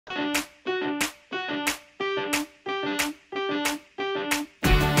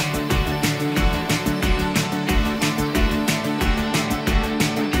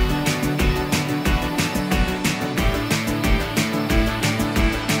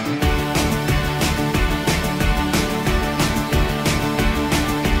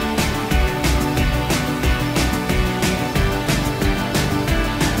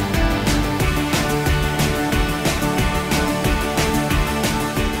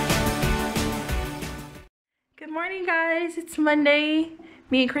morning, guys. It's Monday.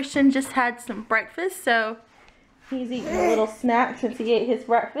 Me and Christian just had some breakfast, so he's eating a little snack since he ate his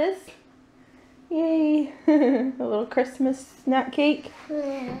breakfast. Yay! A little Christmas snack cake.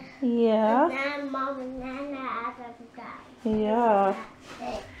 Yeah. Yeah.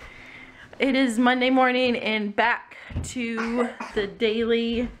 It is Monday morning and back to the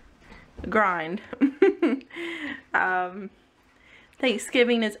daily grind.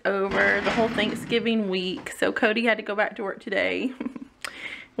 Thanksgiving is over, the whole Thanksgiving week, so Cody had to go back to work today,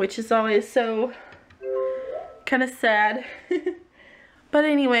 which is always so kind of sad. But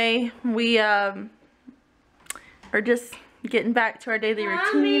anyway, we are just getting back to our daily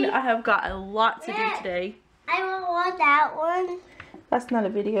routine. I have got a lot to do today. I want that one. That's not a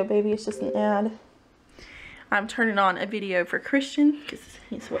video, baby, it's just an ad. I'm turning on a video for Christian because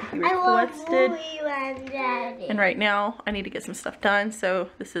he's what he requested. And right now I need to get some stuff done, so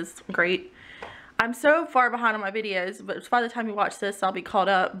this is great. I'm so far behind on my videos, but by the time you watch this I'll be caught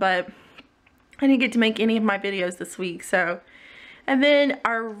up, but I didn't get to make any of my videos this week. So, and then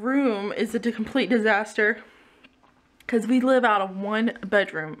our room is a complete disaster because we live out of one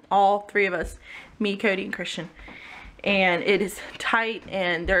bedroom, all three of us, me, Cody, and Christian. And it is tight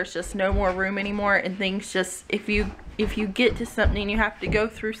and there's just no more room anymore, and things just, if you get to something you have to go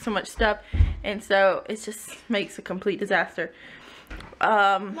through so much stuff, and so it just makes a complete disaster.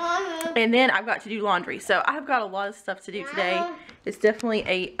 And then I've got to do laundry, so I've got a lot of stuff to do today. It's definitely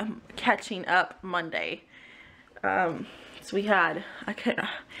a catching up Monday. So we had,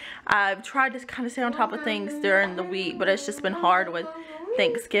 I've tried to kind of stay on top of things during the week, but it's just been hard with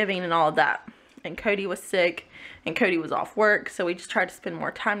Thanksgiving and all of that. And Cody was sick and Cody was off work, so we just tried to spend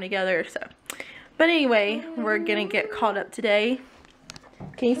more time together. So, but anyway, we're gonna get caught up today.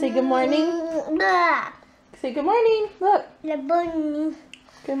 Can you say good morning? Say good morning. Look. Good morning.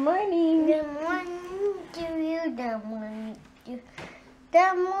 Good morning. Good morning to you. Good morning to you.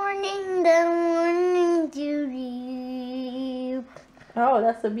 Good morning. Good morning to you. Oh,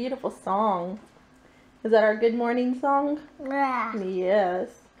 that's a beautiful song. Is that our good morning song? Yeah. Yes.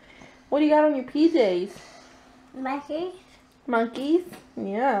 What do you got on your PJs? Monkeys. Monkeys?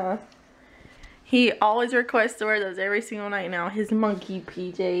 Yeah. He always requests to wear those every single night now. His monkey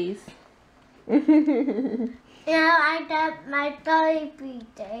PJs. Yeah, I got my dolly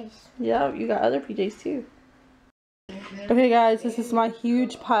PJs. Yeah, you got other PJs too. Okay guys, this is my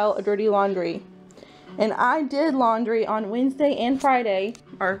huge pile of dirty laundry. And I did laundry on Wednesday and Friday.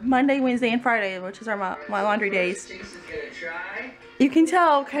 Or Monday, Wednesday, and Friday, which is my laundry days. You can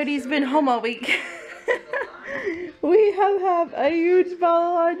tell Cody's been home all week. We have a huge pile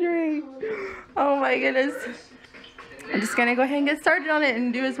of laundry. Oh my goodness. I'm just gonna go ahead and get started on it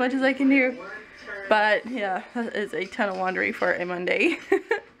and do as much as I can do. But yeah, that is a ton of laundry for a Monday.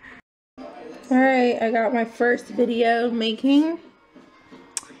 Alright, I got my first video making.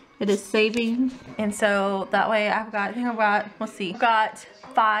 It is saving, and so that way I've got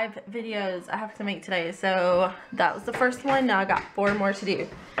 5 videos I have to make today. So that was the first one. Now I got 4 more to do,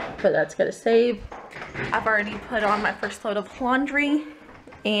 but that's gonna save. I've already put on my first load of laundry,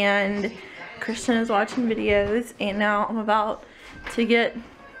 and Christian is watching videos, and now I'm about to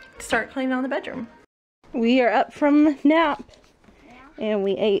start cleaning on the bedroom. We are up from nap, and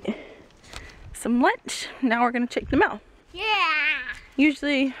we ate some lunch. Now we're gonna check the mail. Yeah.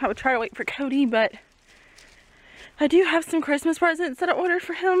 Usually I would try to wait for Cody, but I do have some Christmas presents that I ordered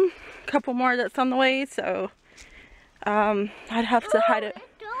for him. A couple more that's on the way, so I'd have to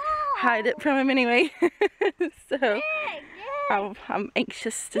hide it from him anyway. So I'm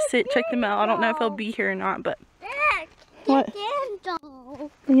anxious to check them out. I don't know if he'll be here or not, but what?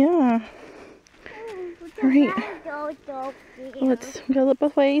 Yeah. Alright. Let's go look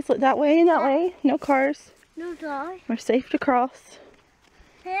both ways. Look that way and that way. No cars. No cars. We're safe to cross.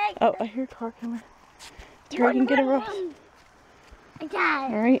 Oh, I hear a car coming. Let's hurry and get a roll.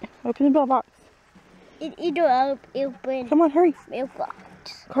 Alright, open the mailbox. Open. Come on, hurry. Mailbox.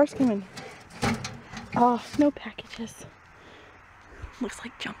 Car's coming. Oh, no packages. Looks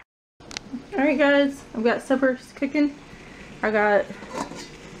like junk. Alright guys, I've got supper cooking. I got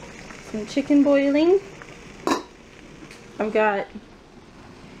some chicken boiling. I've got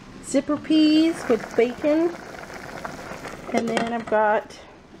zipper peas with bacon. And then I've got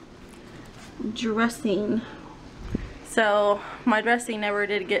dressing. So my dressing never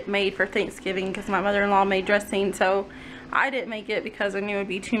did get made for Thanksgiving because my mother-in-law made dressing, so I didn't make it because I knew it would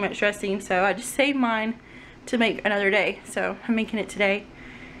be too much dressing, so I just saved mine to make another day. So I'm making it today.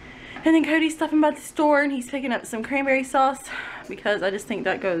 And then Cody's stopping by the store and he's picking up some cranberry sauce because I just think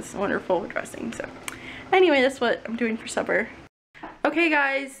that goes wonderful with dressing. So anyway, that's what I'm doing for supper. Okay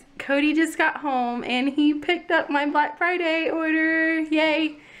guys, Cody just got home and he picked up my Black Friday order.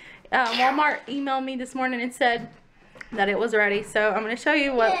 Yay. Walmart emailed me this morning and said that it was ready. So I'm going to show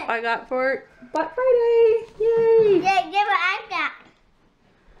you what I got for Black Friday. Yay. Yeah, what I got.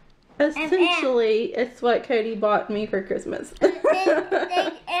 Essentially, it's what Cody bought me for Christmas. But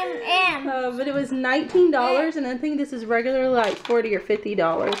it was $19 and I think this is regular like $40 or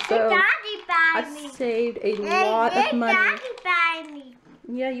 $50. So I saved a lot of money.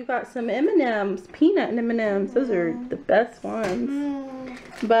 Yeah, you got some M&Ms, peanut M&Ms. Those are the best ones.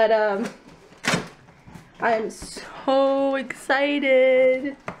 But I am so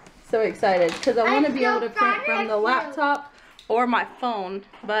excited. So excited because I want to be able to print from the laptop or my phone.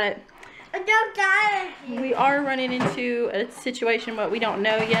 But we are running into a situation what we don't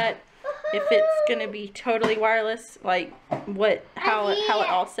know yet. If it's gonna be totally wireless, like how it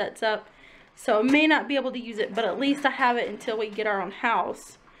all sets up. So I may not be able to use it, but at least I have it until we get our own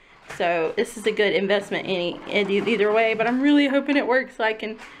house. So this is a good investment either way. But I'm really hoping it works so I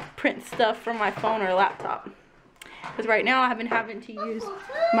can print stuff from my phone or laptop. Because right now I've been having to use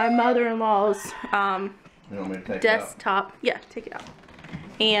my mother-in-law's desktop. Yeah, take it out.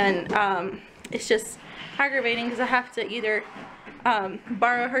 And it's just aggravating because I have to either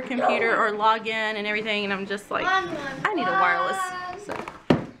borrow her computer or log in and everything, and I'm just like, I need a wireless. So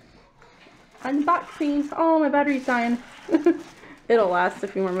unboxing. Oh, my battery's dying. It'll last a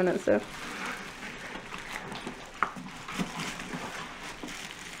few more minutes though.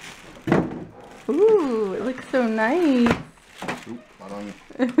 Ooh, it looks so nice. Oop, right on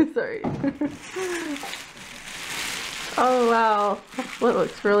you. Sorry. Oh wow, that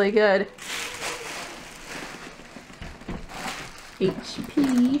looks really good.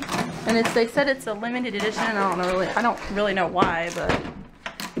 HP, and they said it's a limited edition. I don't really know why, but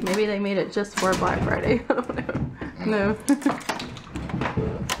maybe they made it just for Black Friday. I don't know. No.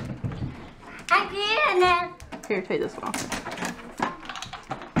 Here, take this one off.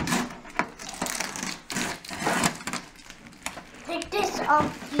 Take this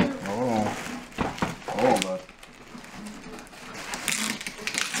off you. Oh, bud.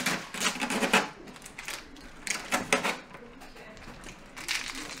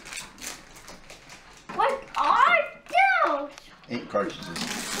 What are those? Ink cartridges.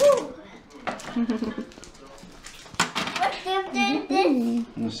 What gift is this?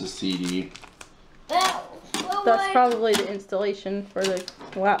 This is CD. That's probably the installation for the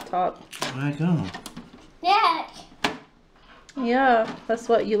laptop. Where'd it go? Yeah. Yeah, that's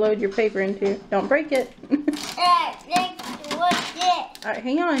what you load your paper into. Don't break it. What's this? Alright,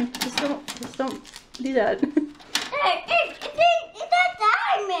 hang on. Just don't do that. It's a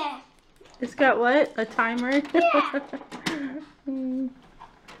diamond. It's got what? A timer? Yeah.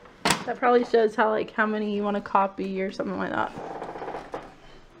 That probably shows how many you want to copy or something like that.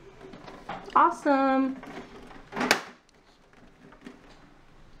 Awesome.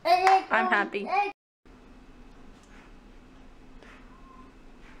 I'm happy.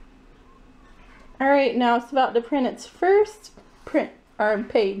 Alright, now it's about to print its first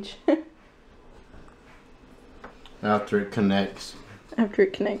page. After it connects. After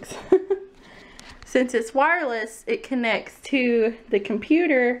it connects. Since it's wireless, it connects to the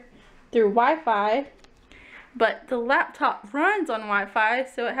computer through Wi-Fi, but the laptop runs on Wi-Fi,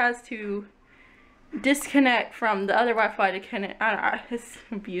 so it has to disconnect from the other Wi-Fi to connect. I don't know, it's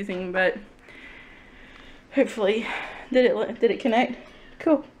confusing, but hopefully, did it connect?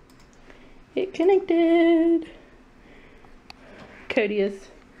 Cool. It connected. Cody is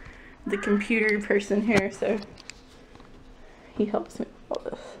the computer person here, so he helps me with all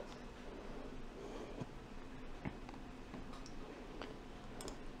this.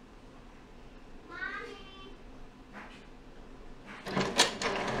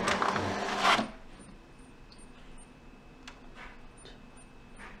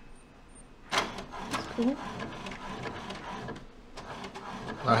 Cool.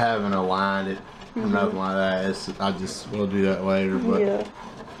 I haven't aligned it or nothing like that. We'll do that later. But yeah.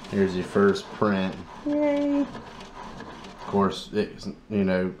 Here's your first print. Yay. Of course, it's, stuff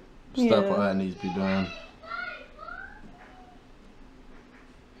like that needs to be done.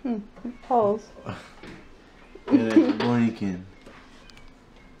 Pause. It ain't blinking.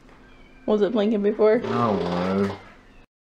 Was it blinking before? I don't know.